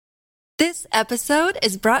This episode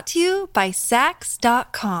is brought to you by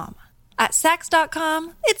Sax.com. At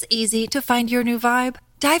Sax.com, it's easy to find your new vibe.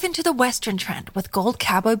 Dive into the Western trend with gold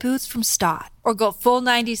cowboy boots from Stott, or go full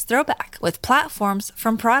 90s throwback with platforms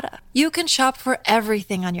from Prada. You can shop for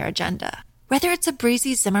everything on your agenda, whether it's a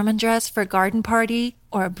breezy Zimmermann dress for a garden party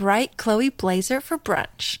or a bright Chloe blazer for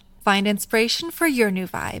brunch. Find inspiration for your new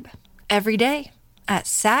vibe every day at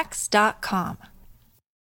Sax.com.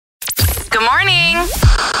 Good morning.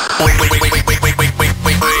 Wait.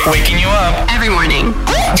 Waking you up Every morning.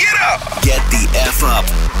 Get up. Get the F up.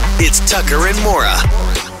 It's Tucker and Maura.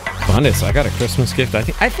 Bundus, I got a Christmas gift.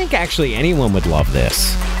 I think actually anyone would love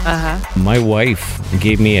this. My wife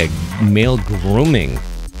gave me a male grooming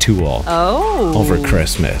tool over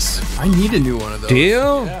Christmas. I need a new one of those. Do you?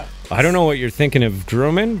 Yeah. I don't know what you're thinking of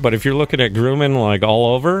grooming, but if you're looking at grooming like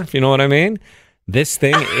all over, if you know what I mean, this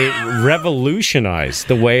thing, it revolutionized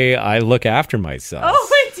the way I look after myself. Oh,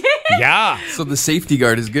 it did? Yeah. So the safety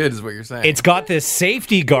guard is good, is what you're saying. It's got this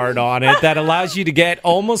safety guard on it that allows you to get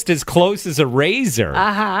almost as close as a razor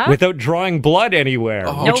without drawing blood anywhere,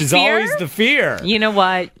 which No is fear? always the fear. You know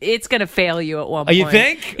what? It's going to fail you at one point. You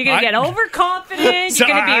think? You're going to get overconfident. So,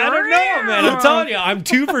 You're going to be I don't know, man. I'm telling you, I'm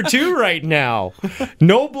 2 for 2 right now.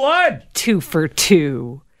 No blood. 2 for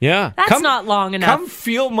 2. Yeah. That's not long enough. Come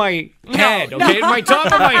feel my head, okay? My top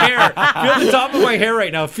of my hair. Feel the top of my hair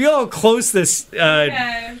right now. Feel how close this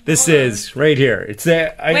is right here. It's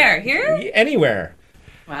Where? Here? Anywhere.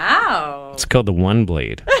 Wow. It's called the One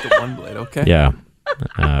Blade. the one blade, okay. Yeah.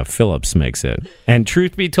 Phillips makes it. And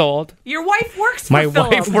truth be told, Your wife works for my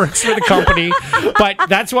Phillips. wife works for the company, but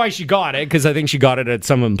that's why she got it, because I think she got it at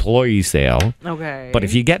some employee sale. Okay. But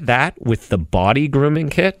if you get that with the body grooming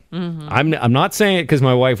kit, I'm not saying it because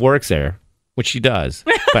my wife works there, which she does,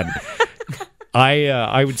 but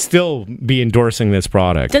I would still be endorsing this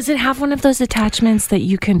product. Does it have one of those attachments that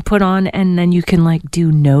you can put on and then you can like do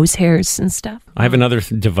nose hairs and stuff? I have another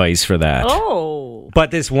device for that. Oh.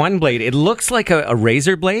 But this One Blade, it looks like a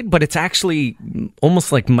razor blade, but it's actually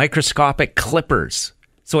almost like microscopic clippers.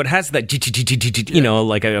 So it has that,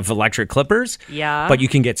 like of electric clippers. Yeah. But you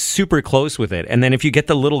can get super close with it. And then if you get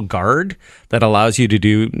the little guard that allows you to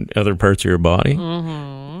do other parts of your body,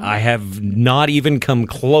 I have not even come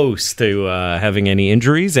close to having any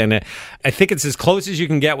injuries. And I think it's as close as you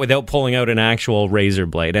can get without pulling out an actual razor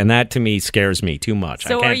blade. And that to me scares me too much.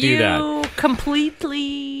 So I can't do that. are you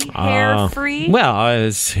completely hair-free? Well,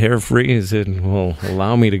 as hair-free as it will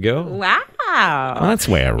allow me to go. Wow. Well, that's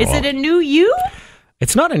the way I roll. Is it a new you?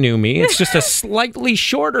 It's not a new me. It's just a slightly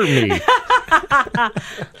shorter me. I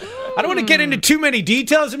don't want to get into too many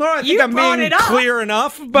details anymore. I think You I'm brought being it up. clear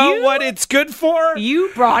enough about what it's good for. You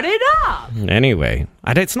brought it up. Anyway,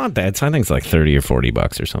 it's not that. I think it's like $30 or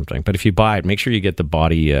 $40 or something. But if you buy it, make sure you get the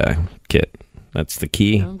body kit. That's the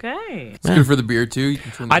key. Okay. It's good for the beard, too. You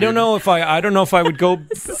can trim the I don't beard. know if I would go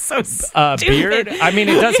So beard. I mean,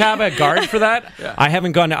 it does have a guard for that. Yeah. I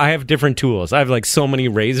have different tools. I have like so many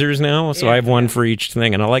razors now, so I have one for each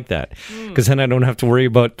thing, and I like that because then I don't have to worry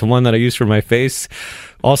about the one that I use for my face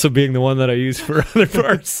also being the one that I use for other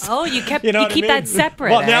parts. Oh, you keep what I mean? that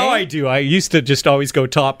separate. Well, now I do. I used to just always go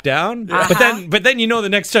top down, but then the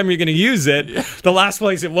next time you're going to use it, the last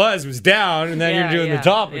place it was down, and then you're doing the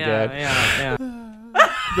top again. Yeah.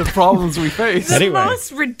 The problems we face. Anyway. The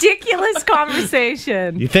most ridiculous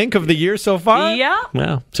conversation. You think of the year so far? Yeah.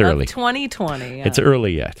 Well, it's early. Of 2020. Yeah. It's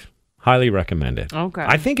early yet. Highly recommend it. Okay.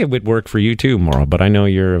 I think it would work for you too, Maura, but I know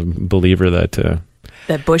you're a believer that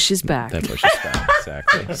That bush is back. that bush is back.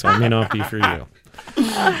 Exactly. So it may not be for you.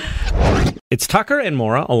 It's Tucker and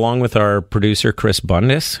Maura, along with our producer Chris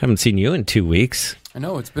Bundus. Haven't seen you in 2 weeks. I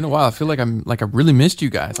know, it's been a while. I feel like I really missed you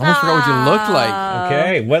guys. I almost forgot what you looked like.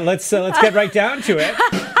 Okay, well let's get right down to it.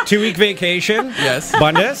 2-week vacation. Yes.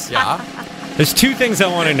 Bundus. Yeah. There's 2 things I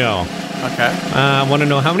want to know. Okay. I want to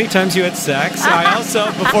know how many times you had sex. I also,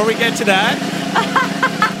 before we get to that,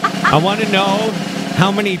 I want to know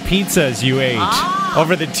how many pizzas you ate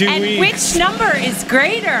over the 2 and weeks. which number is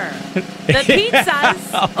greater? The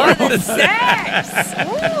pizzas or the sex?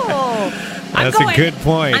 Ooh. That's a good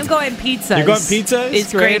point. I'm going pizzas. You're going pizzas?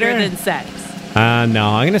 It's greater than sex. No,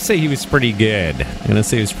 I'm going to say he was pretty good. I'm going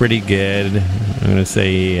to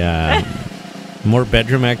say more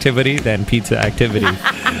bedroom activity than pizza activity.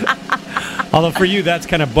 Although for you, that's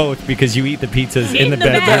kind of both because you eat the pizzas in the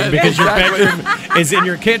bedroom bed. because your bedroom is in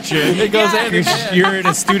your kitchen. It goes in. Because you're in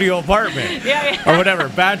a studio apartment or whatever,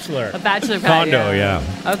 bachelor. A bachelor condo, pad,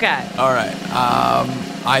 yeah. Okay. All right.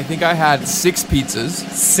 I think I had 6 pizzas.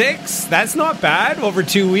 6? That's not bad. Over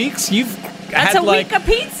 2 weeks, That's a week of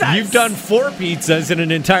pizzas. You've done 4 pizzas in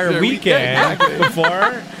an entire weekend Exactly.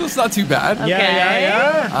 before. That's not too bad. Okay.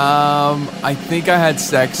 Yeah. I think I had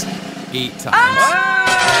sex 8 times.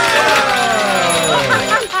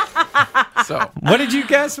 So What did you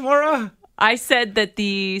guess, Maura? I said that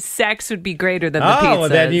the sex would be greater than the pizzas. Oh, well,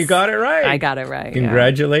 then you got it right. I got it right. yeah.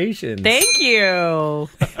 Congratulations. Thank you.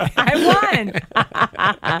 I won.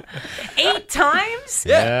 8 times?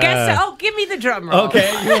 Yeah. Guess. Oh, give me the drum roll. Okay,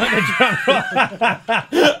 you want a drum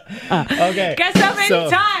roll? Okay. Guess how many So-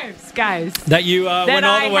 times, guys? That you went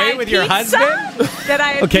all the way with your husband? That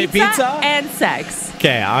I had Okay, pizza, pizza? and sex.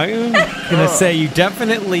 Okay, I'm gonna say you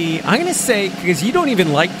definitely. I'm gonna say because you don't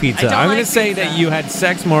even like pizza. I don't I'm gonna like say pizza. that you had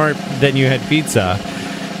sex more than you had pizza.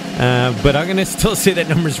 But I'm gonna still say that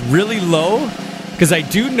number's really low because I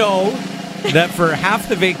do know that for half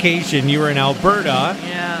the vacation you were in Alberta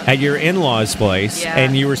Yeah. at your in-laws' place Yeah.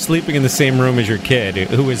 and you were sleeping in the same room as your kid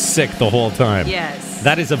who was sick the whole time. Yes.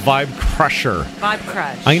 That is a vibe crusher. Vibe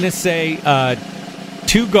crush. I'm going to say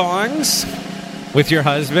 2 gongs with your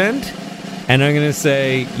husband, and I'm going to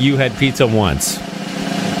say you had pizza once.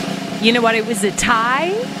 You know what? It was a tie.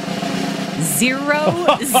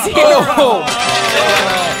 0-0.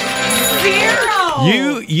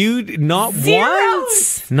 0. You not Zeros.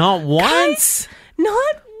 once? Not once?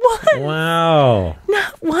 Not once. Wow.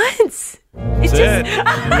 Not once. It's That's just.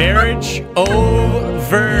 it. Marriage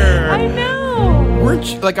over. I know. weren't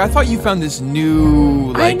you, like I thought you found this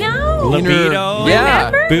new I like know. Libido. Yeah.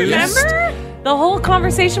 Remember? Boost. Remember? The whole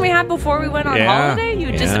conversation we had before we went on Yeah, holiday?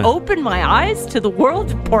 You just yeah. opened my eyes to the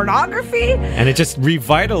world of pornography. And it just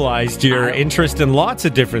revitalized your interest in lots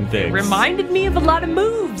of different things. Reminded me of a lot of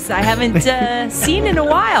moves I haven't seen in a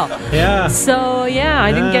while. Yeah. So, yeah,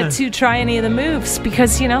 I didn't get to try any of the moves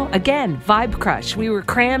because, you know, again, vibe crush. We were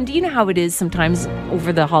crammed. You know how it is sometimes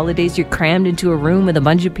over the holidays, you're crammed into a room with a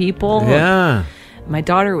bunch of people. Yeah. My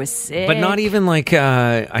daughter was sick. But not even like,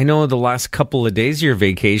 I know the last couple of days of your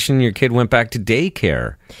vacation, your kid went back to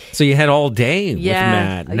daycare. So you had all day with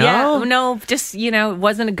Matt. No? Yeah, no, just, you know, it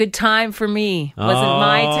wasn't a good time for me. It wasn't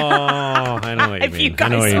my time. Oh, I know what you If mean. you I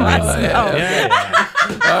know guys what you want mean. to know. Yeah.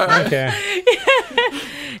 Okay.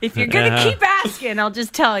 If you're going to keep asking, I'll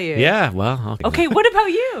just tell you. Yeah, well. Okay, what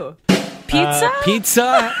about you? Pizza?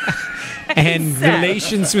 Pizza and Sex.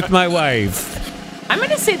 relations with my wife. I'm going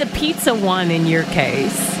to say the pizza one in your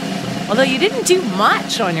case. Although you didn't do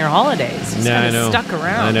much on your holidays. You just I kind know. of stuck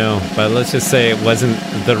around. I know. But let's just say it wasn't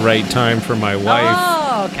the right time for my wife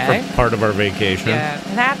Oh, okay. for part of our vacation. Yeah, it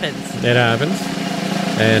happens. It happens.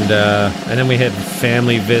 And then we had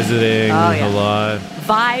family visiting Oh, yeah. a lot.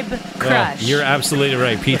 Vibe Well, crush. you're absolutely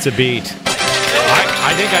right. Pizza beat.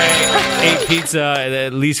 I think I ate pizza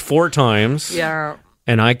at least 4 times. yeah.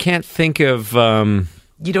 And I can't think of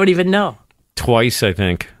You don't even know. twice, I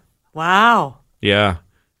think. Wow. Yeah.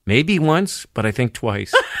 Maybe once, but I think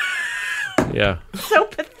twice. Yeah. So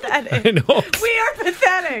pathetic. I know. We are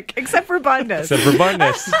pathetic, except for Bundes. Except for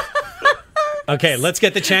Bundes. Okay, let's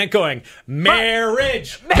get the chant going.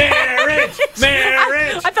 Marriage! Marriage!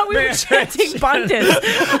 Marriage! I thought we were chanting Bundes.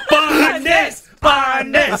 Bundes!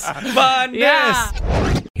 Bundes! Bundes! Yeah.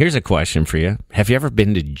 Here's a question for you. Have you ever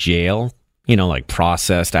been to jail? You know, like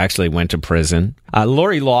processed, actually went to prison.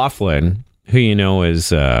 Lori Loughlin, who you know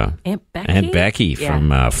is Aunt Becky? Aunt Becky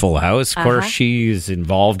from Full House. Of course, she's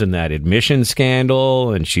involved in that admission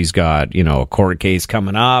scandal, and she's got, you know, a court case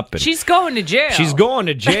coming up. And She's going to jail. she's going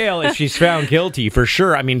to jail if she's found guilty, for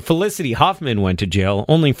sure. I mean, Felicity Huffman went to jail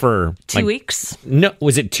only for 2 weeks. No,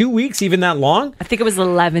 was it 2 weeks? Even that long? I think it was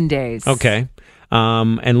 11 days. Okay.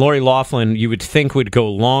 And Lori Loughlin, you would think would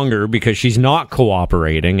go longer because she's not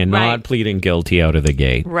cooperating and Right. not pleading guilty out of the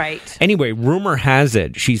gate. Right. Anyway, rumor has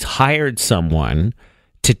it she's hired someone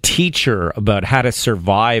to teach her about how to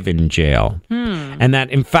survive in jail. And that,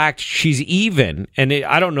 in fact, she's even, and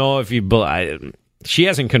I don't know if she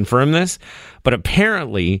hasn't confirmed this, but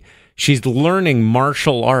apparently she's learning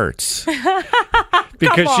martial arts.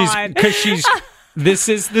 Because she's this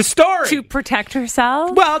is the story. To protect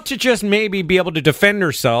herself? Well, to just maybe be able to defend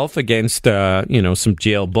herself against, some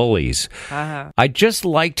jail bullies. I'd just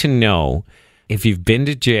like to know if you've been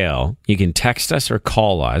to jail. You can text us or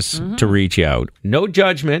call us to reach out. No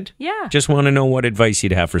judgment. Yeah. Just want to know what advice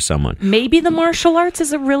you'd have for someone. Maybe the martial arts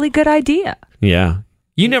is a really good idea. Yeah.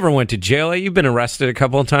 You never went to jail. You've been arrested a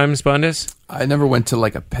couple of times, Bundes? I never went to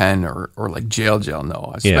like a pen or like jail.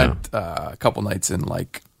 No, I spent a couple nights in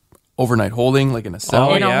like overnight holding, like in a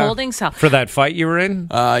cell. In a holding cell. For that fight you were in?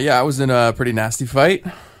 Yeah, I was in a pretty nasty fight.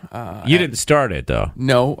 You didn't start it, though.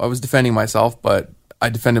 No, I was defending myself, but I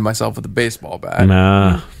defended myself with a baseball bat.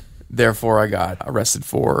 Nah. Therefore, I got arrested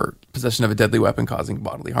for possession of a deadly weapon causing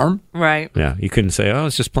bodily harm. Right. Yeah, you couldn't say, I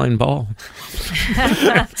was just playing ball.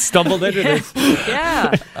 Stumbled into this.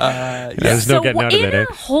 Yeah. There's no getting out of in it.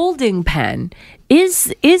 a holding pen,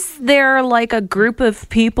 is there like a group of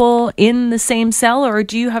people in the same cell, or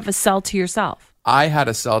do you have a cell to yourself? I had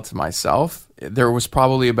a cell to myself. There was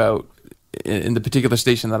probably about, in the particular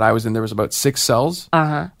station that I was in, there was about 6 cells,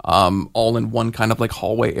 all in one kind of like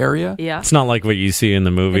hallway area. Yeah. It's not like what you see in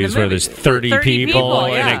the movies where there's 30 people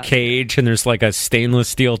in a cage and there's like a stainless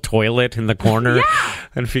steel toilet in the corner. Yeah.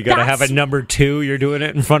 And if you got to have a number 2, you're doing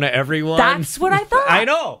it in front of everyone. That's what I thought. I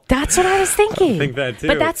know. That's what I was thinking. I think that too.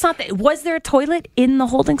 But that's not. Was there a toillet in the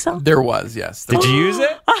holding cell? There was, yes. Did you use it?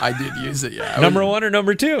 I did use it, yeah. Number 1 or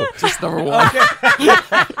number 2? Just number 1.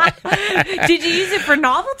 Did you use it for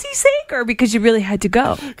novelty's sake or because you really had to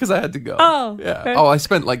go? Because I had to go. Oh, yeah. okay. Oh, I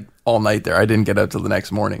spent like all night there. I didn't get out till the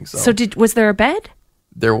next morning. So, Was there a bed?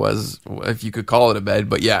 there was, if you could call it a bed,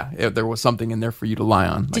 but yeah, there was something in there for you to lie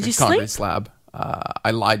on. Like Did you a concrete sleep? slab.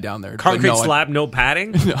 I lied down there. Concrete But no, slab, no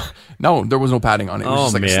padding? No, there was no padding on it. It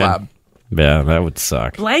was just like a slab. Yeah, that would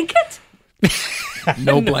suck. Blanket?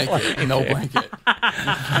 No blanket. No blanket.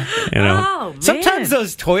 You know? Oh, man. Sometimes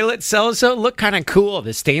those toilet cells though look kind of cool.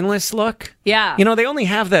 The stainless look. Yeah. You know, they only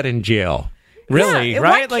have that in jail. Really, Yeah,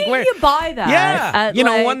 right? Why can't you buy that? Yeah, you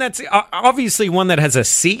know, like- one that's obviously one that has a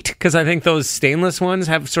seat, because I think those stainless ones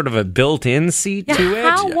have sort of a built-in seat Yeah, to it.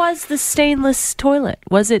 how was the stainless toilet?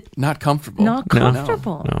 Was it Not comfortable. not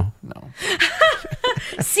comfortable? No.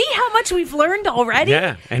 See how much we've learned already?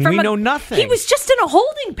 Yeah, and we know nothing. He was just in a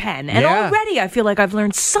holding pen, and Yeah. already I feel like I've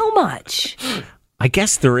learned so much. I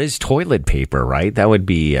guess there is toilet paper, right? That would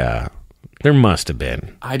be. There must have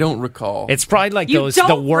been. I don't recall. It's probably like You the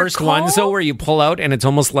don't worst recall? ones, though, where you pull out and it's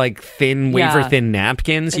almost like thin, wafer Yeah. thin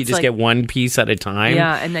napkins. You It's just like- get one piece at a time.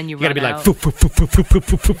 Yeah, and then you gotta run be like, out. "Foo, foo, foo, foo, foo, foo,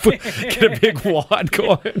 foo, foo, foo." Get a big wad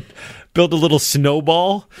going, build a little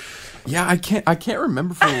snowball. Yeah, I can't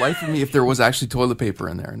remember for the life of me if there was actually toilet paper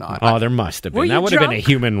in there or not. Oh, there must have Were been. you That would have been a drunk?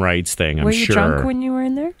 human rights thing, I'm Were you sure. drunk when you were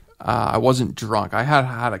in there? I wasn't drunk. I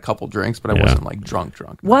had a couple drinks, but I wasn't like drunk.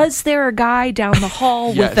 Was there a guy down the hall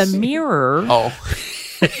with Yes. a mirror? Oh,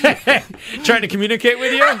 Trying to communicate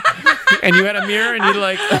with you? And you had a mirror and you're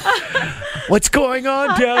like, what's going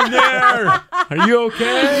on down there? Are you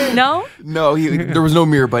okay? No? no, there was no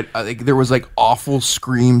mirror, but there was like awful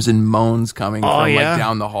screams and moans coming from yeah? like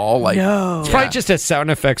down the hall. Like, No. It's probably just a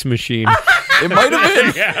sound effects machine. it might have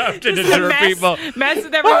been. Yeah, to deter people. Mess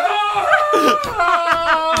with everyone.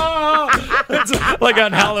 It's like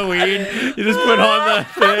on Halloween, you just put on the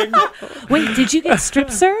thing. Wait, did you get strip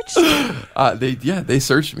searched? They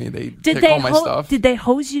searched me. They Did took they all my stuff. Did they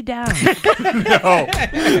hose you down? No,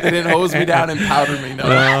 they didn't hose me down and powder me.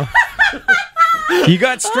 No. You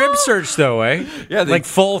got strip searched though, eh? Yeah, like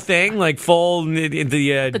full thing, like full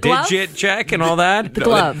the glove? digit check and all that. No,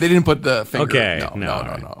 glove. They didn't put the finger. Okay,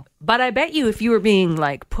 No. But I bet you if you were being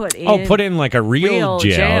like put in. Oh, put in like a real Real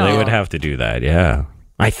jail, jail. they would have to do that. Yeah,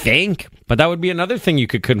 I think. But that would be another thing you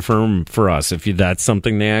could confirm for us if that's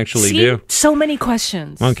something they actually See? do. So many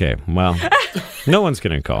questions. Okay, well, no one's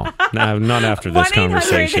going to call. No, not after this 1-800-95-3.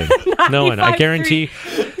 conversation. No one. I guarantee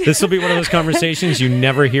this will be one of those conversations you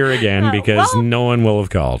never hear again because Well- no one will have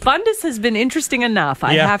called. Fundus has been interesting enough,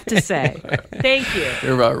 I Yeah. have to say. Thank you.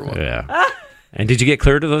 You're very welcome. Yeah. And did you get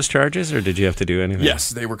cleared of those charges or did you have to do anything?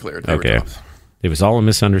 Yes, they were cleared. They Okay. were tops. It was all a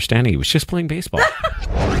misunderstanding. He was just playing baseball.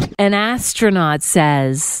 An astronaut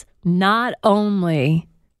says not only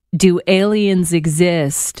do aliens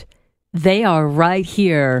exist, they are right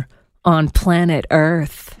here on planet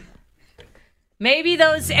Earth. Maybe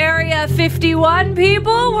those Area 51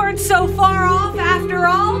 people weren't so far off after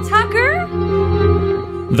all, Tucker?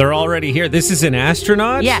 They're already here. This is an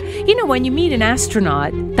astronaut? Yeah. You know, when you meet an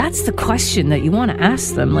astronaut, that's the question that you want to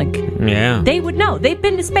ask them. Like, Yeah. they would know. They've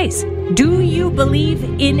been to space. Do you believe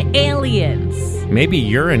in aliens? Maybe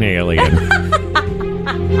you're an alien.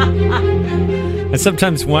 I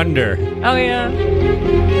sometimes wonder. Oh, yeah.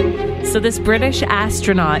 So this British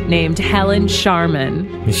astronaut named Helen Sharman.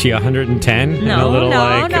 Is she 110? And a No, little no,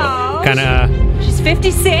 like no. kind of She's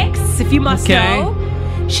 56, if you must Okay. know.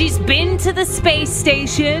 She's been to the space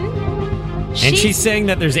station. and she's saying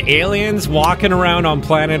that there's aliens walking around on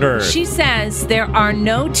planet Earth. She says there are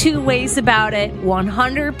no two ways about it.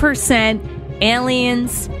 100%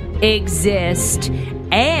 aliens exist.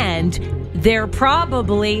 And they're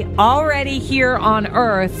probably already here on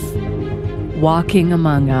Earth walking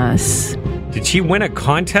among us. Did she win a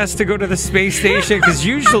contest to go to the space station? Because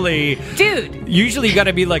usually you got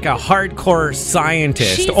to be like a hardcore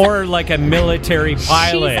scientist She's- or like a military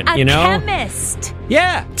pilot, She's a you know? chemist.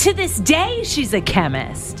 Yeah. To this day, she's a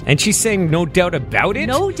chemist. And she's saying no doubt about it?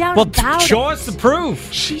 No doubt well, about show it. us the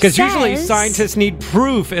proof. She Because usually says- scientists need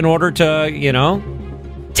proof in order to,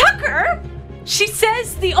 Tucker, she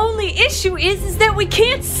says the only issue is that we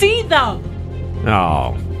can't see them.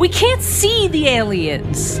 Oh. We can't see the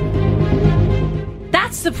aliens.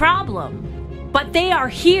 That's the problem. But they are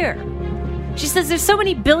here. She says there's so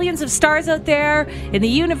many billions of stars out there in the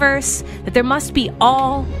universe that there must be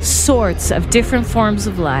all sorts of different forms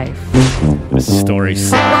of life. This story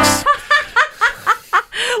sucks.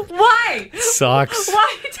 Why? Sucks.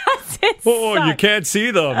 Why does it Oh, suck? you can't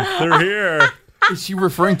see them. They're here. Is she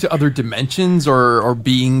referring to other dimensions or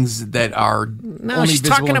beings that are No, only she's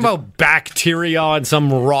visible talking in- about bacteria on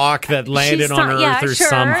some rock that landed She's on ta- Earth yeah, or sure.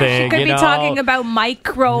 something. She could you be know? talking about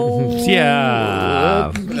micro,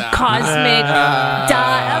 Yeah. cosmic.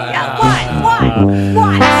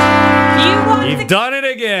 What? You want You've the- done it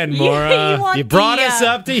again, You Maura. want You brought the, us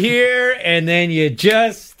up to here, and then you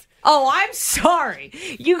just... Oh, I'm sorry.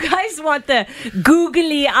 You guys want the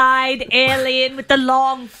googly-eyed alien with the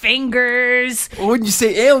long fingers. When you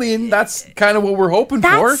say alien, that's kind of what we're hoping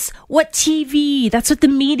That's for. what that's what the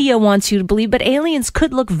media wants you to believe. But aliens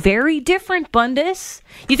could look very different, Bundus.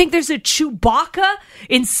 You think there's a Chewbacca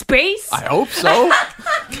in space? I hope so.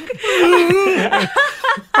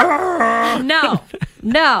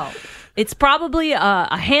 No. It's probably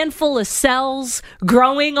a handful of cells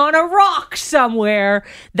growing on a rock somewhere.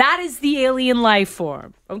 That is the alien life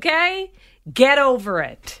form, okay? Get over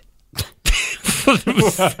it.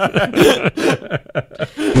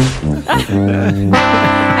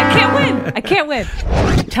 I can't win.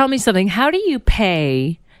 Tell me something. How do you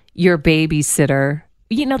pay your babysitter?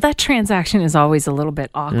 You know, that transaction is always a little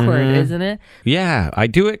bit awkward, isn't it? Yeah, I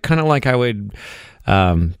do it kind of like I would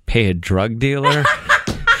pay a drug dealer.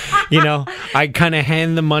 I kind of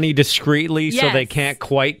hand the money discreetly so Yes. they can't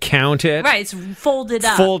quite count it. Right, it's folded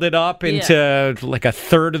up. Fold it up into like a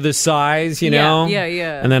third of the size, you know?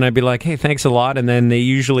 Yeah. And then I'd be like, hey, thanks a lot. And then they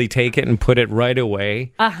usually take it and put it right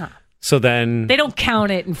away. Uh-huh. So then... They don't count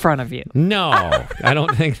it in front of you. No, I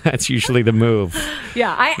don't think that's usually the move.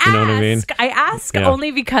 Yeah, I ask. You know what I mean? I ask Yeah. only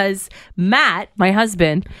because Matt, my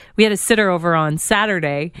husband, we had a sitter over on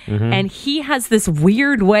Saturday, Mm-hmm. and he has this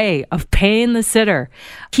weird way of paying the sitter.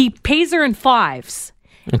 He pays her in fives,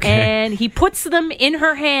 and he puts them in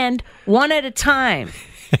her hand one at a time,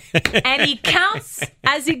 and he counts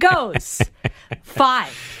as he goes.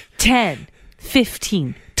 5, 10,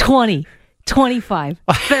 15, 20, 25,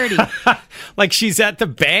 30. Like she's at the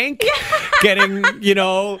bank getting,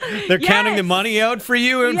 they're counting the money out for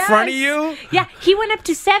you in front of you. Yeah, he went up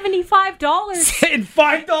to $75. In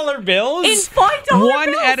 $5 bills? In $5 One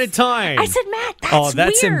bills. at a time. I said, Matt,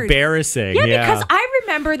 that's weird. weird. Embarrassing. Yeah, Yeah, because I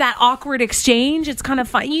remember that awkward exchange. It's kind of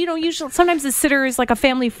fun. Usually sometimes the sitter is like a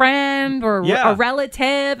family friend or Yeah. a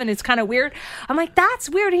relative, and it's kind of weird. I'm like, that's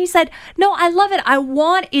weird. And he said, no, I love it. I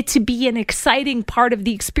want it to be an exciting part of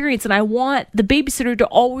the experience, and I want the babysitter to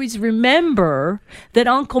always remember that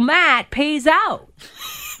Uncle Matt pays out.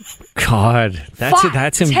 God, that's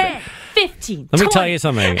 10, 15, Let me 20. tell you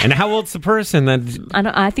something. And how old's the person?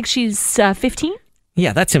 I think she's 15.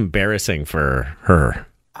 Yeah, that's embarrassing for her.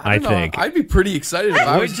 I don't know. think. I'd be pretty excited if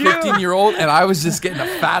I was Would you? 15-year-old and I was just getting a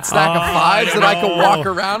fat stack of fives that I could walk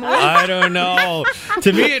around with. I don't know.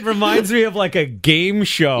 To me, it reminds me of like a game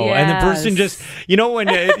show, and the person Yes. just, when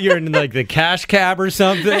you're in like the cash cab or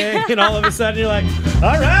something, and all of a sudden you're like,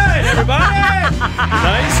 "All right, everybody,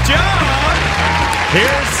 nice job.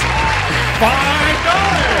 Here's $5.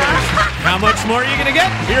 How much more are you gonna get?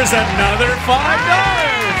 Here's another $5,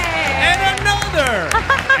 and another,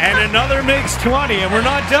 and another makes 20, and we're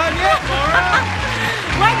not done yet, Laura."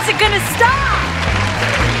 When's it gonna stop?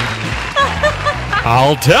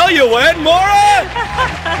 I'll tell you when, Maura!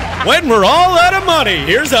 When we're all out of money.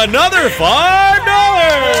 Here's another $5!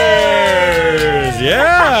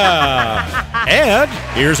 Yeah! And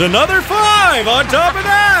here's another 5 on top of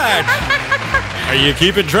that! Are you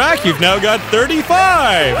keeping track? You've now got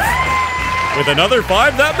 35. With another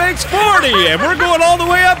 5, that makes 40. And we're going all the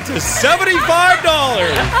way up to $75.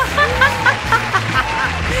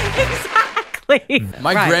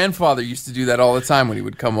 My grandfather used to do that all the time when he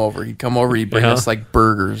would come over. He'd come over, he'd bring us like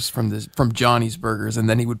burgers from Johnny's Burgers, and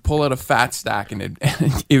then he would pull out a fat stack, and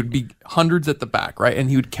it would be hundreds at the back, right? And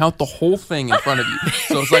he would count the whole thing in front of you.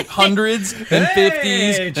 So it's like hundreds, then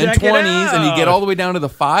 50s, then check it 20s, and he'd get out. all the way down to the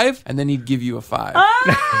 5, and then he'd give you a 5.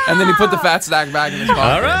 And then he put the fat stack back in his pocket.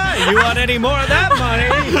 All right, you want any more of that money?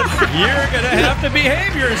 You're going to have to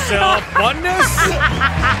behave yourself, Bundus.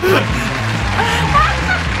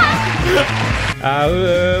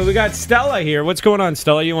 We got Stella here. What's going on,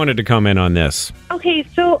 Stella? You wanted to comment on this. Okay,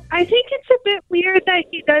 so I think it's a bit weird that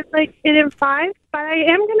he does like it in 5, but I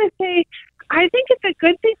am going to say I think it's a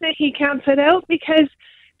good thing that he counts it out because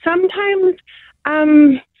sometimes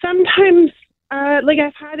like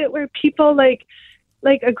I've had it where people like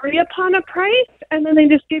agree upon a price and then they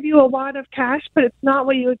just give you a wad of cash, but it's not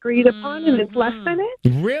what you agreed upon and it's less than it.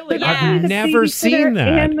 Really? So I've the never seen that.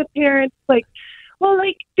 And the parents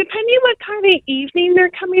depending what kind of evening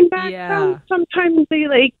they're coming back from, sometimes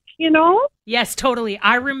they Yes, totally.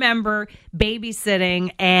 I remember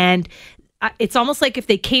babysitting, and it's almost like if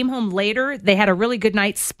they came home later, they had a really good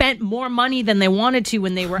night, spent more money than they wanted to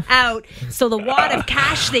when they were out. So the wad of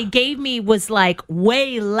cash they gave me was like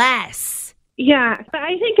way less. Yeah, but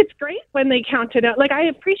I think it's great when they count it out. Like, I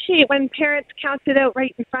appreciate when parents count it out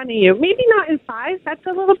right in front of you. Maybe not in 5, that's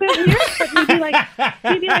a little bit weird, but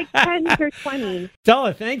maybe like 10 or 20.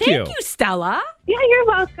 Stella, thank you. Thank you, Stella. Yeah, you're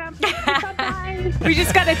welcome. Bye-bye. We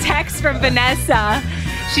just got a text from Vanessa.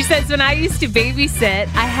 She says, when I used to babysit,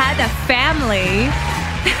 I had a family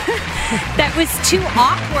that was too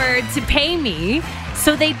awkward to pay me.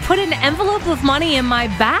 So they'd put an envelope of money in my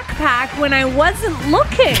backpack when I wasn't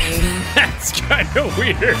looking. That's kind of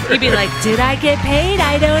weird. You'd be like, did I get paid?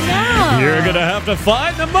 I don't know. You're going to have to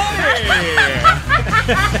find the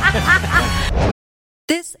money.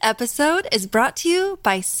 This episode is brought to you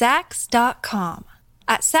by Sax.com.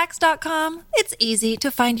 At Sax.com, it's easy to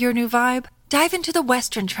find your new vibe. Dive into the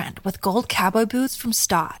Western trend with gold cowboy boots from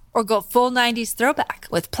Stott, or go full 90s throwback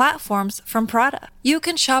with platforms from Prada. You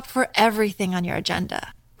can shop for everything on your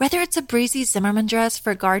agenda, whether it's a breezy Zimmermann dress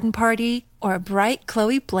for a garden party or a bright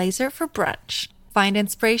Chloe blazer for brunch. Find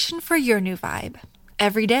inspiration for your new vibe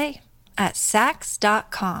every day at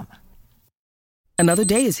Sax.com. Another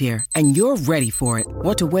day is here, and you're ready for it.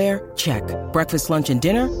 What to wear? Check. Breakfast, lunch, and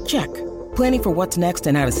dinner? Check. Planning for what's next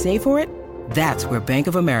and how to save for it? That's where Bank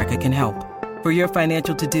of America can help. For your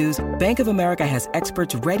financial to-dos, Bank of America has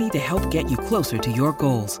experts ready to help get you closer to your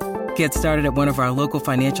goals. Get started at one of our local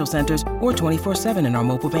financial centers or 24/7 in our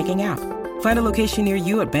mobile banking app. Find a location near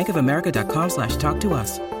you at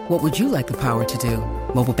bankofamerica.com/talktous. What would you like the power to do?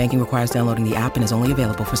 Mobile banking requires downloading the app and is only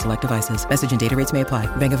available for select devices. Message and data rates may apply.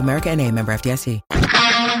 Bank of America N.A., member FDIC.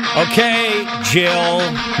 Okay, Jill.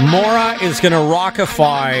 Maura is going to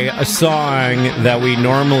rockify a song that we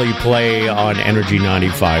normally play on Energy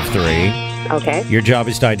 95.3. Okay. Your job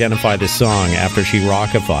is to identify the song after she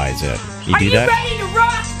rockifies it. You do that? Ready to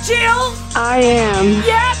rock, Jill? I am.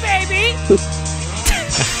 Yeah, baby.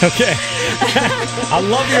 Okay. I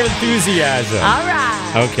love your enthusiasm. All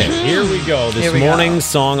right. Okay, here we go. This morning's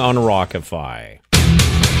song on Rockify.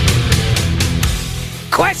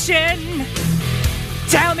 Question.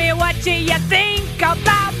 Tell me, what do you think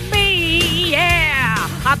about me? Yeah,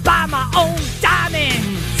 I buy my own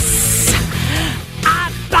diamonds.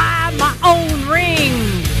 I buy my own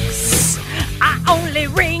rings. I only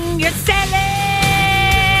ring your selling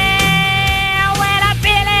when I'm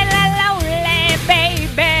feeling lonely,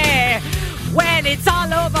 baby. When it's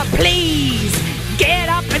all over, please get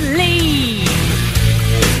up and leave.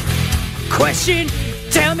 Question,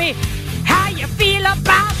 tell me how you feel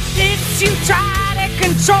about this. You try to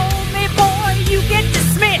control me, boy, you get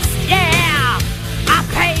dismissed. Yeah, I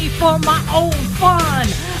pay for my own fun.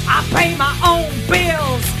 I pay my own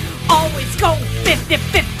bills. Always go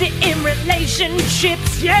 50-50 in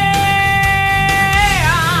relationships. Yeah.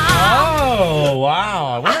 Oh,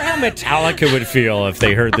 wow. I wonder how Metallica would feel if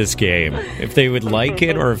they heard this game. If they would like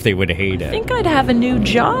it or if they would hate I it. think I'd have a new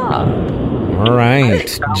job. All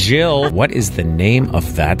right. Jill, what is the name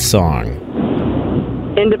of that song?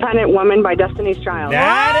 Independent Woman by Destiny's Child.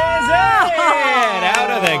 That is it!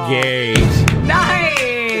 Out of the gate.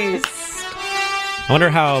 Nice. I wonder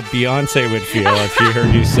how Beyonce would feel if she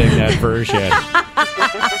heard you sing that version.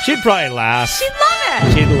 She'd probably laugh. She'd love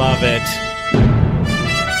it. She'd love it.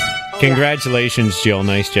 Congratulations, Jill.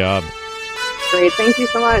 Nice job. Great. Thank you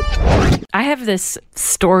so much. I have this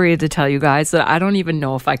story to tell you guys that I don't even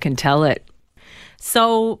know if I can tell it.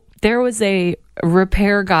 So there was a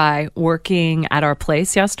repair guy working at our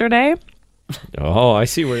place yesterday. Oh, I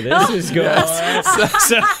see where this is going.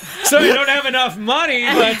 So you don't have enough money,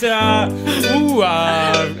 but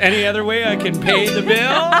any other way I can pay the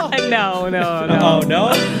bill? No. Oh,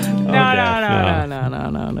 no?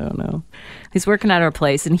 No. He's working at our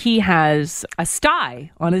place, and he has a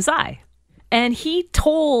sty on his eye. And he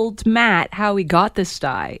told Matt how he got the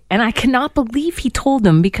sty. And I cannot believe he told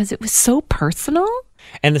him because it was so personal.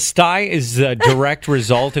 And the sty is a direct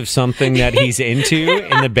result of something that he's into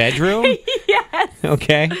in the bedroom? Yes.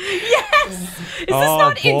 Okay. Yes. Is this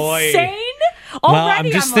not insane? Well,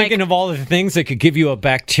 I'm just thinking of all the things that could give you a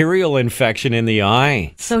bacterial infection in the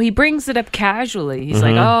eye. So he brings it up casually. He's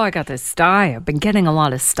like, oh, I got this sty. I've been getting a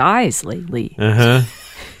lot of styes lately.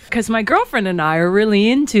 Because my girlfriend and I are really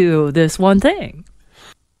into this one thing.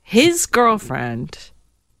 His girlfriend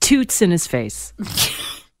toots in his face.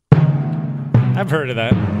 I've heard of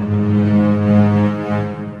that.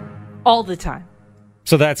 All the time.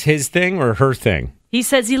 So that's his thing or her thing? He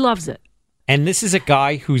says he loves it. And this is a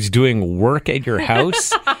guy who's doing work at your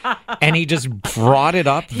house, and he just brought it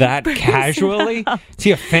up that casually? Is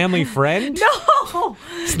he a family friend? No!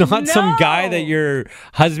 It's not some guy that your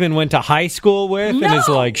husband went to high school with and is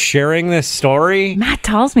like sharing this story? Matt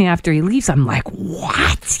tells me after he leaves, I'm like,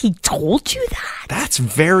 what? He told you that? That's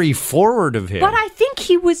very forward of him. But I think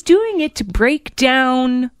he was doing it to break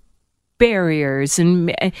down barriers,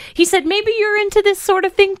 and he said maybe you're into this sort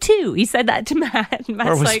of thing too. He said that to Matt. And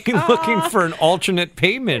Matt's or was like, he looking for an alternate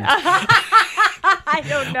payment? I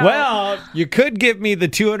don't know. Well, you could give me the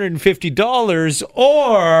 $250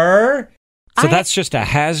 or... So that's just a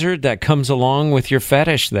hazard that comes along with your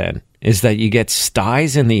fetish then, is that you get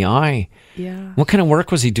styes in the eye. Yeah. What kind of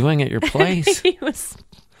work was he doing at your place? He was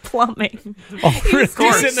plumbing. Oh,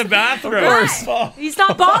 he's in the bathroom. Of course. Oh. He's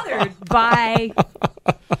not bothered by...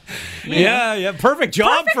 Yeah, perfect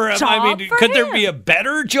job for him. I mean, could there be a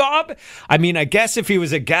better job? I mean, I guess if he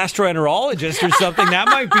was a gastroenterologist or something, that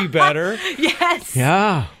might be better. Yes.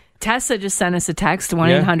 Yeah. Tessa just sent us a text,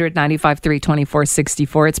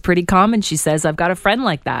 1-800-953-2464. It's pretty common. She says, I've got a friend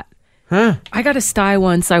like that. Huh? I got a sty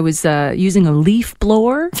once. I was using a leaf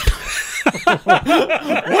blower. What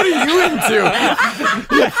are you into?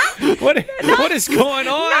 What is going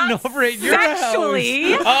on over at your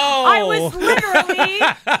sexually. house? Oh.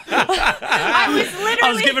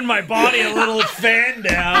 I was giving my body a little fan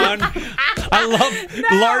down. I love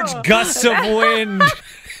large gusts of wind.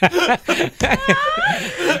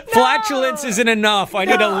 Flatulence isn't enough. I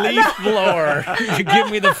need a leaf blower to give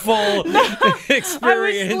me the full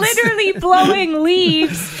experience. I was literally blowing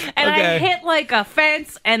leaves, and I hit like a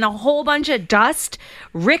fence, and a whole bunch of dust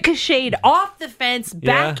ricocheted off the fence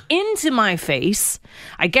back into my face.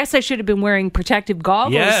 I guess I should have been wearing protective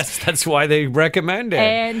goggles. Yes, that's why they recommend it.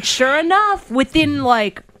 And sure enough, within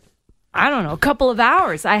a couple of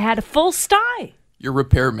hours, I had a full sty. Your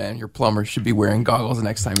repairman, your plumber, should be wearing goggles the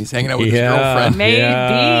next time he's hanging out with his girlfriend. Maybe.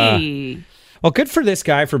 Yeah. Well, good for this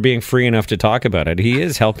guy for being free enough to talk about it. He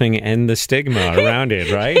is helping end the stigma around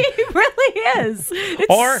it, right? He really is.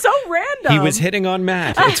 It's so random. He was hitting on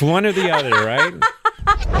Matt. It's one or the other, right?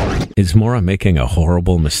 Is Maura making a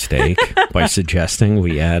horrible mistake by suggesting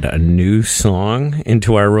we add a new song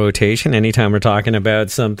into our rotation anytime we're talking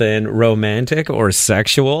about something romantic or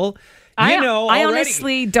sexual? I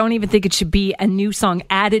honestly don't even think it should be a new song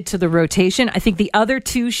added to the rotation. I think the other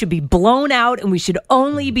two should be blown out, and we should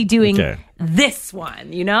only be doing this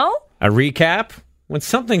one, you know? A recap? When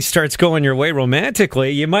something starts going your way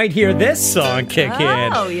romantically, you might hear this song kick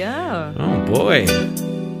in. Oh, yeah. Oh, boy.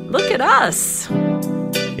 Look at us.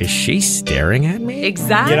 Is she staring at me?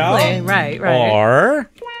 Exactly. You know? Right. Or,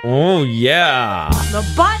 oh, yeah. The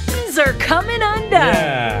buttons are coming undone.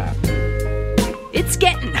 Yeah. It's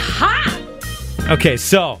getting hot. Okay,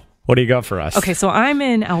 so what do you got for us? Okay, so I'm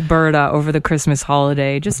in Alberta over the Christmas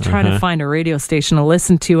holiday, just trying to find a radio station to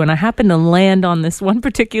listen to, and I happened to land on this one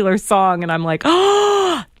particular song, and I'm like,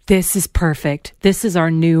 oh, this is perfect. This is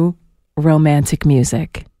our new romantic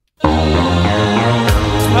music. Oh.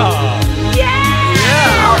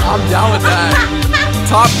 Yeah, I'm down with that.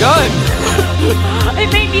 Top Gun.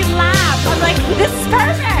 It made me laugh. I'm like, this is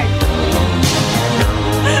perfect.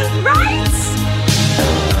 Right?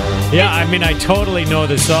 Yeah, I mean, I totally know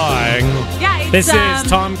the song. Yeah, this is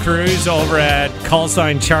Tom Cruise over at Call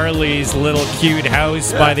Sign Charlie's little cute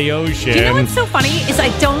house by the ocean. Do you know what's so funny is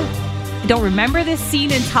I don't remember this scene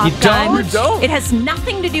in Top Gun. You don't? It has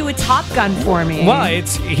nothing to do with Top Gun for me. Well,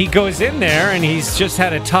 he goes in there and he's just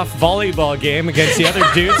had a tough volleyball game against the other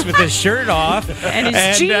dudes with his shirt off and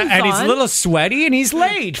his jeans and he's a little sweaty and he's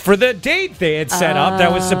late for the date they had set up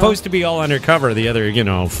that was supposed to be all undercover. The other,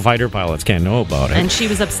 fighter pilots can't know about it. And she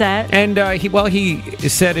was upset. And he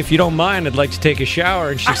said, if you don't mind, I'd like to take a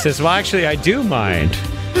shower. And she says, well, actually, I do mind.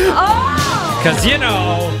 Oh! Because,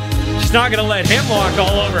 she's not going to let him walk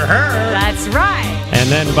all over her. That's right. And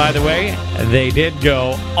then, by the way, they did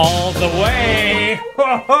go all the way.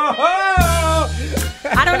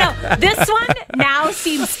 I don't know. This one now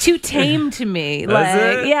seems too tame to me.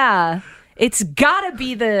 Yeah. It's gotta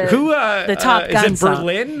be the Top Gun is it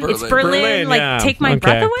Berlin? song. It's Berlin. Take my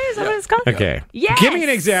breath away. Is that what it's Scott? Okay. Yes. Give me an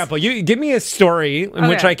example. You give me a story in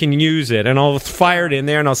which I can use it, and I'll fire it in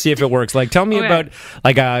there, and I'll see if it works. Like, tell me about,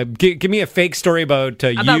 like, give me a fake story about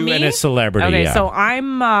you me? and a celebrity. Okay, yeah. so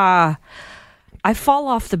I fall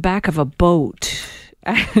off the back of a boat.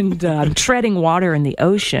 And I'm treading water in the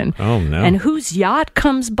ocean. Oh, no. And whose yacht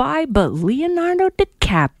comes by but Leonardo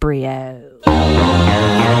DiCaprio?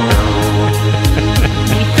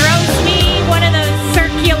 He throws me one of those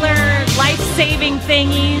circular life-saving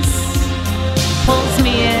thingies, pulls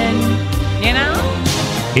me in, you know?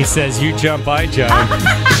 He says, you jump, I jump. I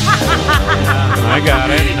got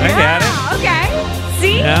it. I got it. Okay.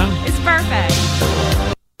 See? Yeah. It's perfect.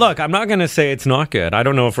 Look, I'm not going to say it's not good. I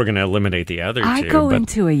don't know if we're going to eliminate the other two. I go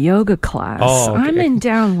into a yoga class. Oh, okay. I'm in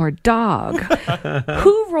Downward Dog.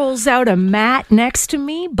 Who rolls out a mat next to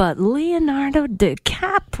me but Leonardo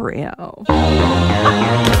DiCaprio?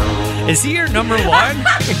 Is he your number one?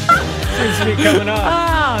 Seems to be coming up.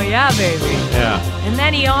 Oh, yeah, baby. Yeah. And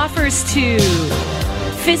then he offers to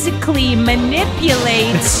physically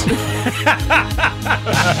manipulate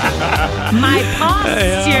my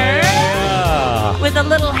posture. With a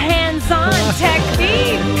little hands-on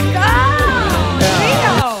technique.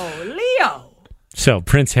 Oh, Leo. So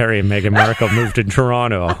Prince Harry and Meghan Markle moved to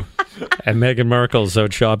Toronto, and Meghan Markle's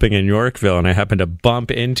out shopping in Yorkville, and I happened to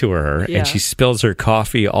bump into her, and she spills her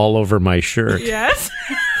coffee all over my shirt. Yes.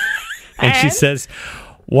 And she says,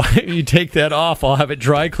 why don't you take that off? I'll have it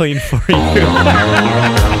dry cleaned for you.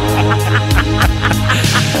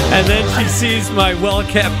 And then she sees my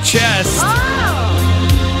well-kept chest.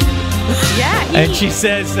 Yeah. And she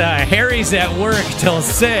says, Harry's at work till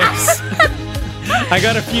 6. I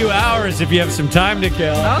got a few hours if you have some time to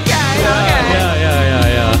kill. Okay.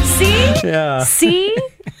 Yeah. See? Yeah. See?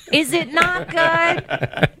 Is it not good?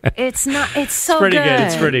 It's not. It's so Pretty good. good.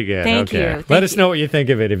 It's pretty good. Thank okay. you. Let us know what you think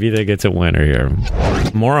of it if you think it's a winner here.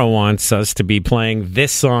 Maura wants us to be playing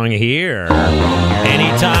this song here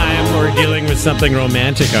anytime we're dealing with something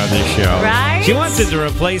romantic on this show. Right? She wants it to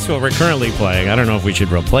replace what we're currently playing. I don't know if we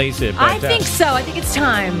should replace it. But, I think so. I think it's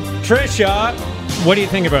time. Trisha, what do you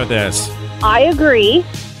think about this? I agree,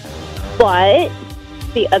 but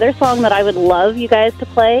the other song that I would love you guys to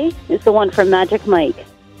play is the one from Magic Mike.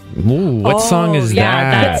 Ooh, what song is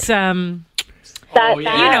that? That's That you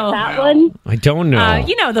know, that one. I don't know.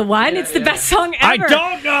 you know the one. It's the best song ever. I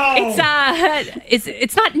don't know.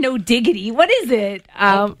 It's not No Diggity. What is it?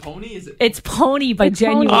 Pony, is it? It's Pony by It's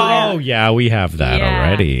Genuine. Pony. Oh, yeah, we have that Yeah.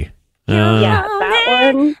 already. Yeah,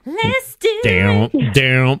 that one. Let's do Down.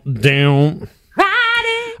 ride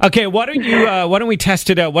it. Okay, why don't we test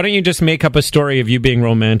it out? Why don't you just make up a story of you being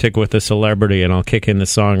romantic with a celebrity, and I'll kick in the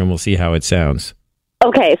song, and we'll see how it sounds.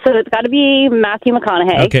 Okay, so it's got to be Matthew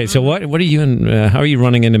McConaughey. Okay, so what are you how are you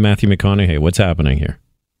running into Matthew McConaughey? What's happening here?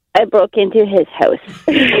 I broke into his house.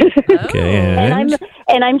 Okay,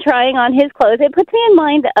 and I'm trying on his clothes. It puts me in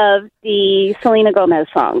mind of the Selena Gomez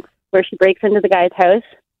song where she breaks into the guy's house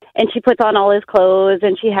and she puts on all his clothes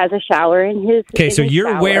and she has a shower in his. Okay, so his you're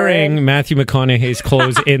shower. wearing Matthew McConaughey's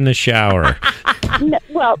clothes in the shower.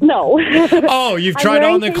 No, Oh, you've I'm tried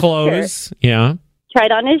wearing on the his clothes. shirt. Yeah.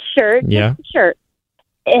 Tried on his shirt. Yeah. His shirt.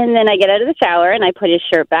 And then I get out of the shower and I put his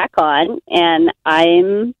shirt back on and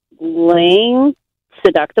I'm laying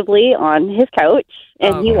seductively on his couch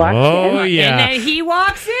and he walks in. Oh, yeah. And then he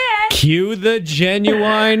walks in. Cue the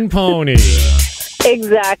Genuine Pony.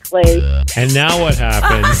 Exactly. And now what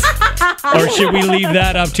happens? Or should we leave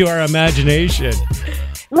that up to our imagination?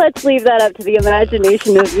 Let's leave that up to the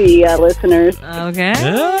imagination of the listeners. Okay.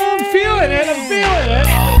 I'm feeling it.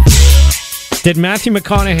 Did Matthew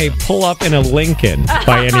McConaughey pull up in a Lincoln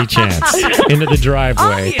by any chance into the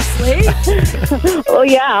driveway? Obviously. Oh,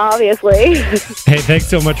 yeah, obviously. Hey, thanks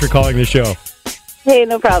so much for calling the show. Hey,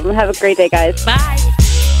 no problem. Have a great day, guys. Bye.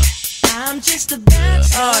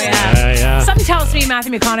 Oh, yeah. Yeah. Something tells me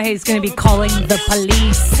Matthew McConaughey is going to be calling the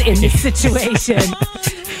police in this situation.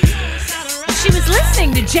 She was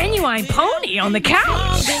listening to Genuine Pony on the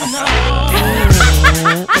couch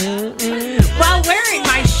while wearing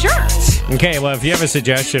my shirt. Okay, well, if you have a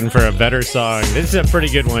suggestion for a better song, this is a pretty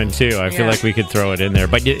good one, too. I feel like we could throw it in there.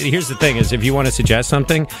 But here's the thing, is if you want to suggest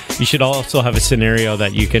something, you should also have a scenario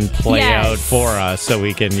that you can play out for us so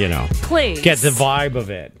we can, Please. get the vibe of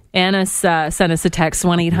it. Anna sent us a text,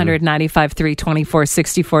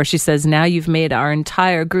 1-800-953-2464. She says, now you've made our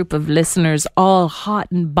entire group of listeners all hot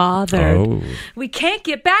and bothered. Oh. We can't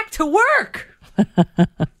get back to work.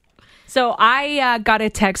 So I got a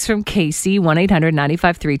text from Casey,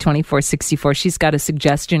 1-800-953-2464. She's got a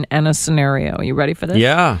suggestion and a scenario. You ready for this?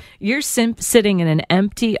 Yeah. You're sitting in an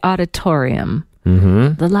empty auditorium.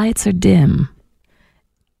 Mm-hmm. The lights are dim.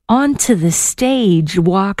 onto the stage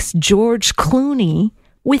walks George Clooney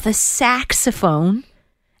with a saxophone,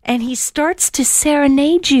 and he starts to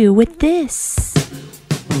serenade you with this.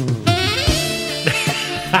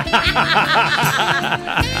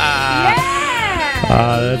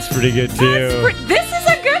 That's pretty good, too. This is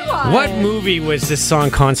a good one. What movie was this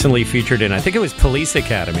song constantly featured in? I think it was Police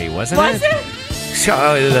Academy, wasn't it? Was it?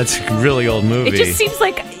 Oh, that's a really old movie. It just seems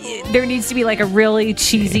like there needs to be like a really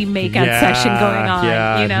cheesy makeout session going on.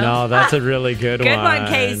 Yeah, you know? no, that's a really good one. Good one,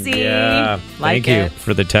 Casey. Yeah, Like thank you it.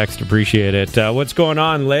 for the text. Appreciate it. What's going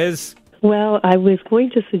on, Liz? Well, I was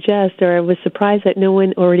going to suggest, or I was surprised that no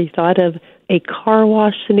one already thought of a car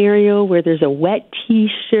wash scenario where there's a wet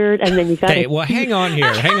T-shirt and then you got. Hey, well, hang on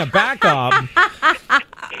here. Back up.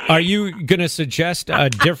 Are you going to suggest a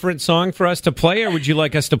different song for us to play, or would you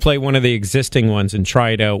like us to play one of the existing ones and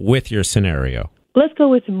try it out with your scenario? Let's go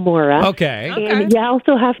with Maura. Okay. And you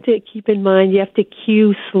also have to keep in mind you have to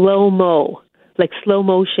cue slow-mo, like slow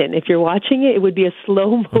motion. If you're watching it, it would be a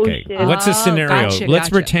slow motion. Okay. What's the scenario? Gotcha. Let's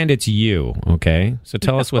pretend it's you, okay? So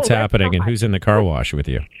tell us what's happening and who's in the car wash with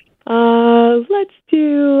you. Let's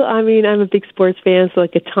do, I'm a big sports fan, so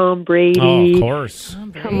like a Tom Brady. Oh, of course.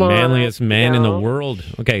 Come on. Manliest man in the world.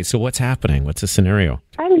 Okay, so what's happening? What's the scenario?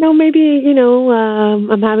 I don't know, maybe,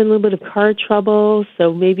 I'm having a little bit of car trouble,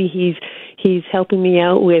 so maybe he's helping me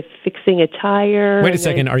out with fixing a tire. Wait a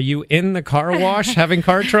second. Are you in the car wash having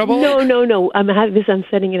car trouble? No. I'm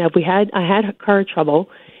setting it up. I had car trouble,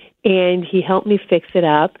 and he helped me fix it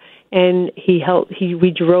up, and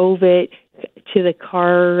we drove it to the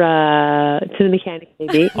car, to the mechanic,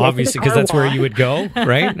 maybe. Obviously, because that's where you would go,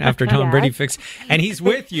 right? After Tom Brady fixed. And he's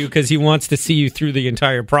with you because he wants to see you through the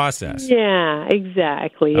entire process. Yeah,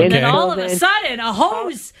 exactly. Okay. And then all of a sudden, a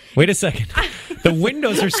hose. Wait a second. The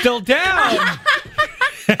windows are still down.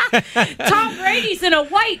 Tom Brady's in a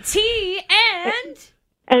white tee,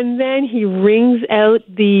 and then he wrings out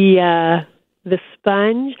the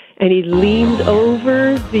sponge, and he leans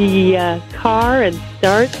over the car and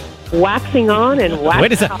starts waxing on and waxing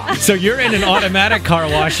Wait a second. So you're in an automatic car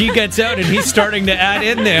wash. He gets out and he's starting to add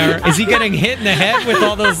in there. Is he getting hit in the head with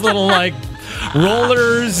all those little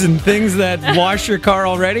rollers and things that wash your car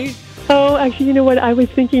already? Oh, actually, you know what? I was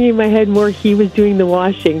thinking in my head more he was doing the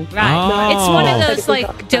washing. Right. It's one of those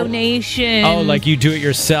donation. Oh, like you do it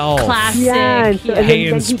yourself. Classic. Yeah. And so, Pay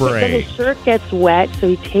and then spray. His shirt gets wet, so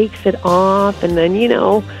he takes it off, and then,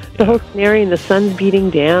 the whole scenario, and the sun's beating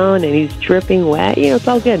down, and he's dripping wet. It's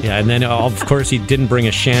all good. Yeah, and then, of course, he didn't bring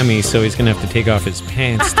a chamois, so he's going to have to take off his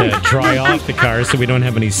pants to dry off the car so we don't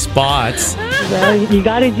have any spots. Well, you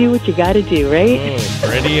got to do what you got to do, right? Oh,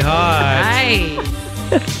 pretty hot. Nice.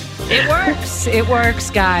 It works,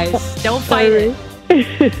 guys. Don't fight it.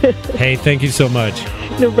 Hey, thank you so much.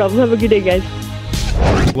 No problem. Have a good day, guys.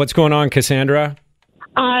 What's going on, Cassandra?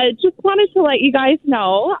 Just wanted to let you guys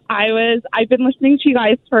know I've been listening to you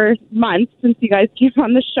guys for months since you guys came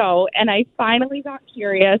on the show, and I finally got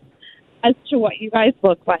curious as to what you guys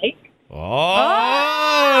look like. Oh!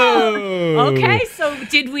 Okay, so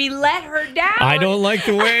did we let her down? I don't like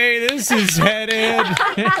the way this is headed.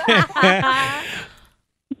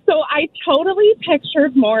 So I totally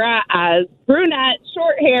pictured Maura as brunette,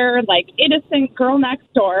 short hair, innocent girl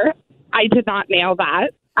next door. I did not nail that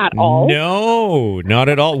at all. No, not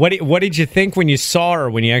at all. What did you think when you saw her,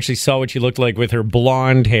 when you actually saw what she looked like with her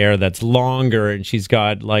blonde hair that's longer and she's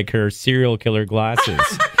got her serial killer glasses?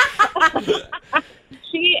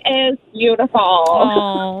 She is beautiful.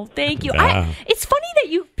 Oh, thank you. Yeah. It's funny that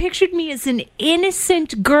you pictured me as an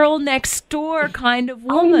innocent girl next door kind of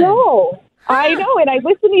woman. I know, and I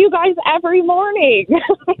listen to you guys every morning.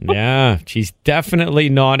 Yeah, she's definitely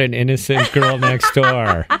not an innocent girl next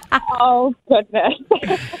door. Oh, goodness.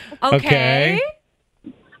 Okay.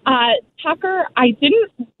 Tucker, I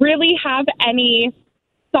didn't really have any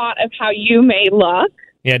thought of how you may look.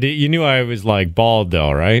 Yeah, you knew I was bald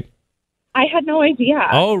though, right? I had no idea.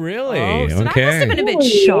 Oh, really? So that okay. must have been a bit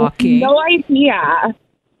shocking. No idea.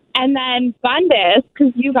 And then Bundes,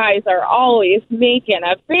 because you guys are always making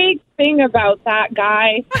a big thing about that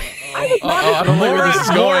guy. I don't know where this is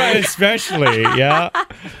going. Especially, yeah.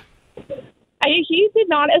 He did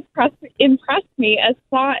not impress me as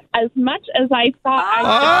much as I thought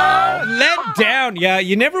I would. Let down. Yeah,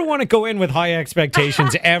 you never want to go in with high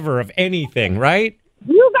expectations ever of anything, right?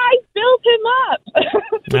 You guys built him up.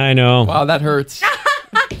 I know. Wow, that hurts.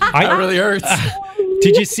 That really hurts.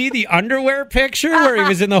 Did you see the underwear picture where he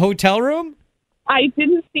was in the hotel room? I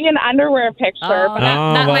didn't see an underwear picture. But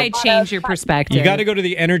that might change your perspective. You got to go to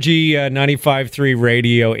the Energy 95.3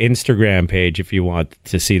 Radio Instagram page if you want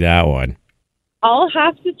to see that one. I'll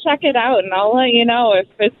have to check it out, and I'll let you know if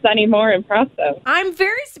it's any more impressive. I'm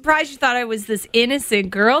very surprised you thought I was this innocent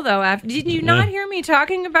girl, though. Did you not hear me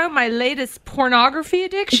talking about my latest pornography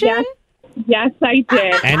addiction? Yes, I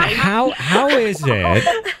did. And how is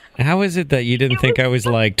it? How is it that you didn't think I was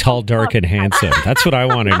like tall, dark, and handsome? That's what I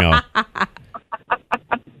want to know.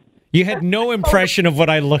 You had no impression of what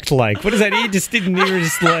I looked like. What does that mean? You just didn't even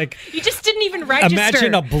You just didn't even register.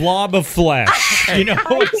 Imagine a blob of flesh. You know,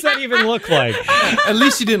 what does that even look like? At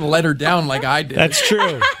least you didn't let her down like I did. That's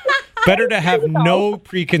true. Better to have no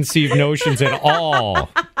preconceived notions at all.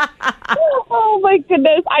 Oh, my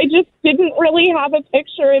goodness. I just didn't really have a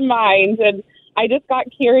picture in mind, and I just got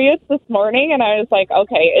curious this morning, and I was like,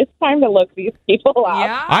 okay, it's time to look these people up.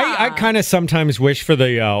 Yeah. I kind of sometimes wish for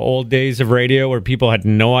the old days of radio where people had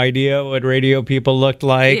no idea what radio people looked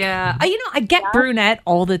like. Yeah. I get brunette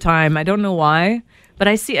all the time. I don't know why, but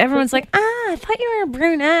I see everyone's like, I thought you were a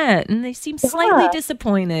brunette, and they seem slightly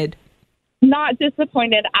disappointed. Not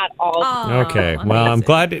disappointed at all. Oh, Okay. Well, I'm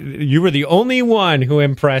glad you were the only one who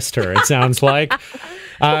impressed her, it sounds like.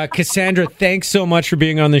 Cassandra, thanks so much for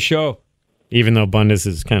being on the show. Even though Bundes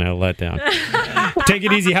is kind of let down. Take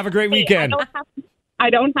it easy. Have a great weekend. I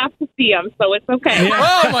don't have to see them, so it's okay. Yeah.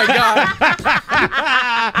 Oh, my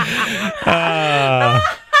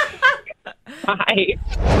God. Bye.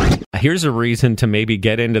 Here's a reason to maybe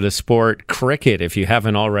get into the sport cricket if you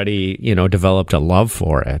haven't already, developed a love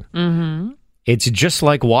for it. Mm-hmm. It's just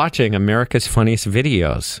like watching America's Funniest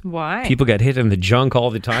Videos. Why? People get hit in the junk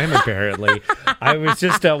all the time, apparently. I was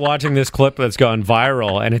just watching this clip that's gone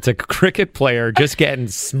viral, and it's a cricket player just getting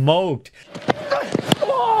smoked.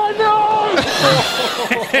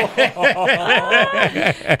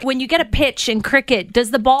 When you get a pitch in cricket,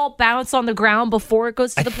 does the ball bounce on the ground before it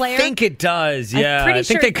goes to the player? I think it does, yeah. I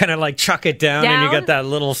think they kind of like chuck it down, and you got that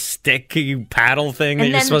little sticky paddle thing that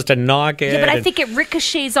you're supposed to knock it. Yeah, but I think it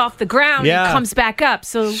ricochets off the ground and comes back up.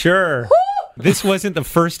 So sure. This wasn't the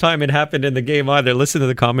first time it happened in the game either. Listen to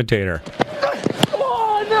the commentator.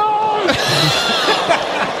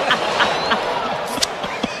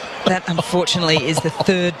 That, unfortunately, is the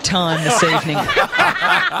third time this evening.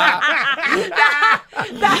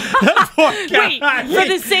 Wait, for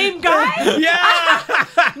the same guy? Yeah.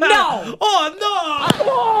 No. Oh,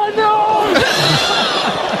 no.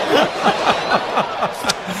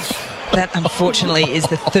 That, unfortunately, is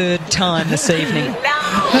the third time this evening.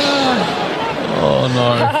 Oh,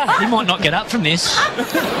 no. He might not get up from this.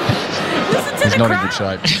 He's not in good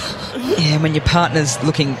shape. Yeah, when your partner's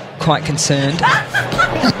looking quite concerned.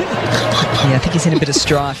 Yeah, I think he's in a bit of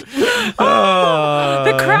strife.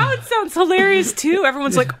 The crowd sounds hilarious, too.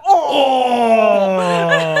 Everyone's like, oh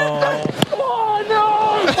no.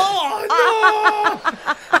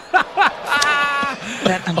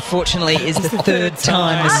 That, unfortunately, is the third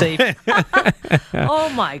time this evening. Oh,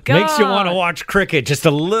 my God. Makes you want to watch cricket just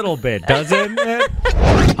a little bit, doesn't it?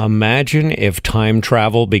 Imagine if time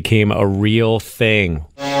travel became a real thing.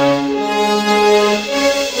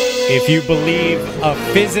 If you believe a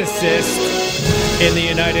physicist in the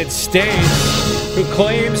United States who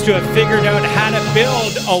claims to have figured out how to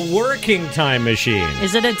build a working time machine.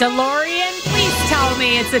 Is it a DeLorean? Please tell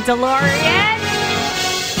me it's a DeLorean.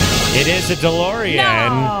 It is a DeLorean,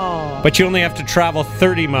 No. but you only have to travel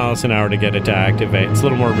 30 miles an hour to get it to activate. It's a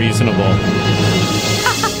little more reasonable.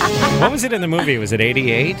 What was it in the movie? Was it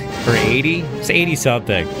 88 or 80? It's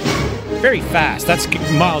 80-something. Very fast. That's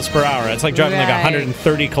miles per hour. It's like driving like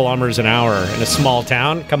 130 kilometers an hour in a small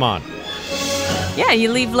town. Come on. Yeah,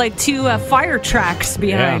 you leave like 2 fire tracks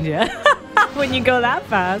behind you when you go that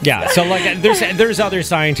fast. Yeah, so like there's other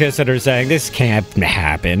scientists that are saying this can't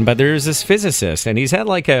happen, but there's this physicist, and he's had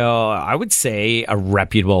like I would say a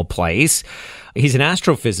reputable place. He's an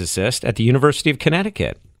astrophysicist at the University of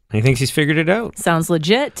Connecticut. He thinks he's figured it out. Sounds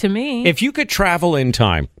legit to me. If you could travel in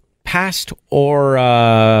time, past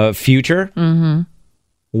or future,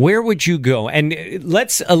 where would you go? And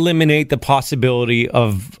let's eliminate the possibility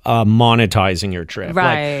of monetizing your trip.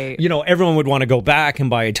 Right. Like, everyone would want to go back and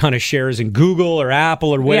buy a ton of shares in Google or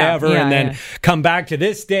Apple or whatever, and then come back to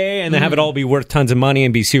this day and then have it all be worth tons of money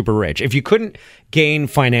and be super rich. If you couldn't gain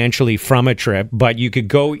financially from a trip, but you could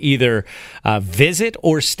go either visit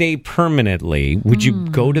or stay permanently, would you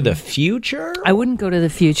go to the future? I wouldn't go to the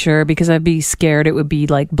future because I'd be scared it would be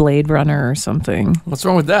like Blade Runner or something. What's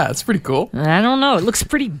wrong with that? It's pretty cool. I don't know. It looks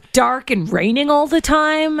pretty dark and raining all the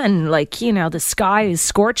time, and the sky is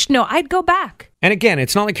scorched. No, I'd go back. And again,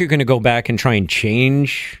 it's not like you're going to go back and try and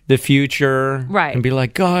change the future. Right. And be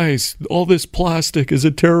like, guys, all this plastic is a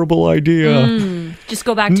terrible idea. Just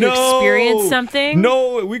go back to experience something?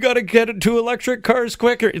 No, we got to get to electric cars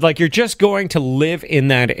quicker. Like, you're just going to live in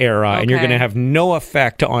that era, and you're going to have no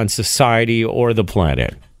effect on society or the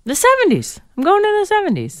planet. The 70s. I'm going to the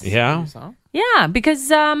 70s. Yeah? Yeah, because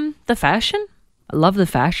the fashion. I love the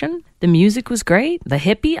fashion. The music was great. The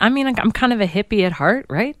hippie. I mean, I'm kind of a hippie at heart,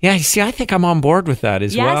 right? Yeah, see, I think I'm on board with that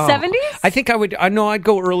as well. Yeah, 70s? I think I'd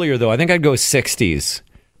go earlier, though. I think I'd go 60s.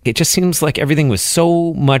 It just seems like everything was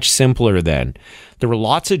so much simpler then. There were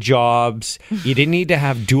lots of jobs. You didn't need to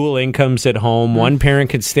have dual incomes at home. One parent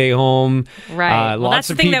could stay home. Right. Well, that's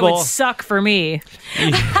the thing that would suck for me.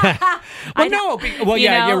 You're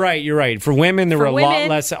right. For women, there were a lot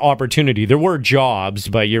less opportunity. There were jobs,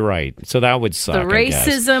 but you're right. So that would suck. The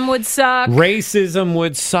racism would suck. Racism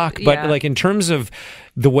would suck. But like in terms of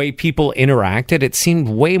the way people interacted, it seemed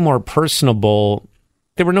way more personable.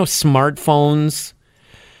 There were no smartphones.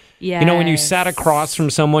 Yes. You know, when you sat across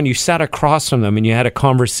from someone, you sat across from them and you had a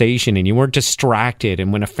conversation and you weren't distracted.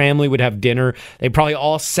 And when a family would have dinner, they probably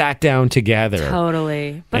all sat down together.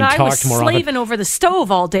 Totally. But I was slaving over the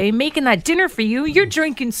stove all day, making that dinner for you. You're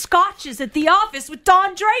drinking scotches at the office with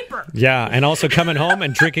Don Draper. Yeah, and also coming home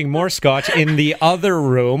and drinking more scotch in the other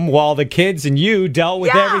room while the kids and you dealt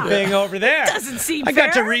with everything over there. Doesn't seem fair. I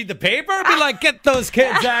got to read the paper and be like, get those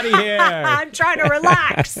kids out of here. I'm trying to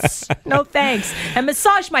relax. No thanks. And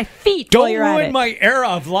massage my feet. Don't while you're ruin my era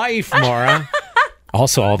of life, Maura.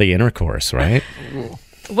 Also, all the intercourse, right?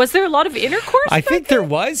 Was there a lot of intercourse? I think there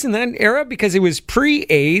was in that era because it was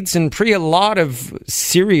pre-AIDS and pre a lot of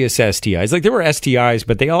serious STIs. Like there were STIs,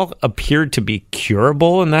 but they all appeared to be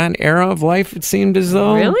curable in that era of life, it seemed as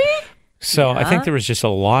though. Really? So I think there was just a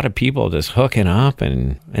lot of people just hooking up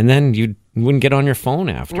and then you wouldn't get on your phone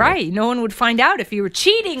after. Right. No one would find out if you were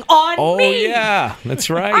cheating on me. Oh, yeah. That's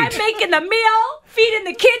right. I'm making the meal, feeding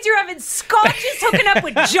the kids. You're having scotches, hooking up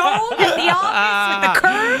with Joan at the office with the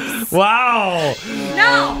curves. Wow.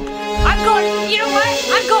 No. I'm going, you know what?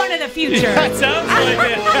 I'm going to the future. That sounds like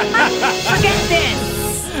it. Forget this.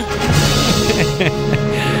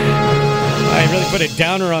 I really put a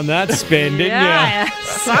downer on that spin, didn't you?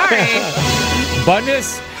 Sorry.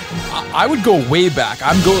 Bundes? I would go way back.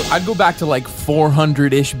 I'd go back to like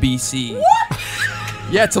 400-ish BC. What?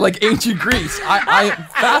 Yeah, to like ancient Greece. I am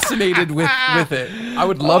fascinated with it. I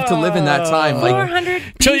would love to live in that time. 400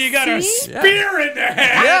 BC? Till you got a spear in the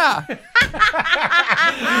head. Yeah.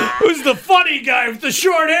 Who's the funny guy with the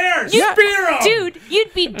short hair? Spear him. Dude,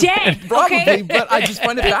 you'd be dead. Probably, okay? but I just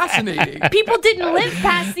find it fascinating. People didn't live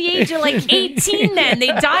past the age of like 18 then. They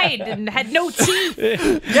died and had no teeth.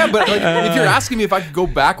 Yeah, but like, if you're asking me if I could go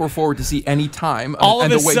back or forward to see any time all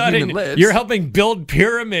and of the a way sudden, human lives. you're helping build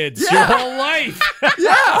pyramids your whole life.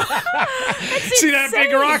 Yeah. See that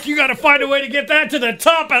big rock? You got to find a way to get that to the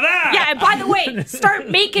top of that. Yeah, and by the way, start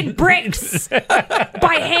making bricks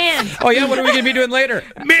by hand. Oh, yeah? What are we going to be doing later?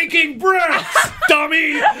 Making bricks,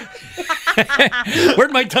 dummy.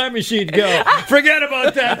 Where'd my time machine go? Forget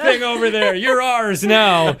about that thing over there. You're ours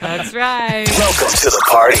now. That's right. Welcome to the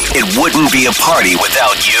party. It wouldn't be a party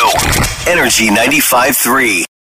without you. Energy 95.3.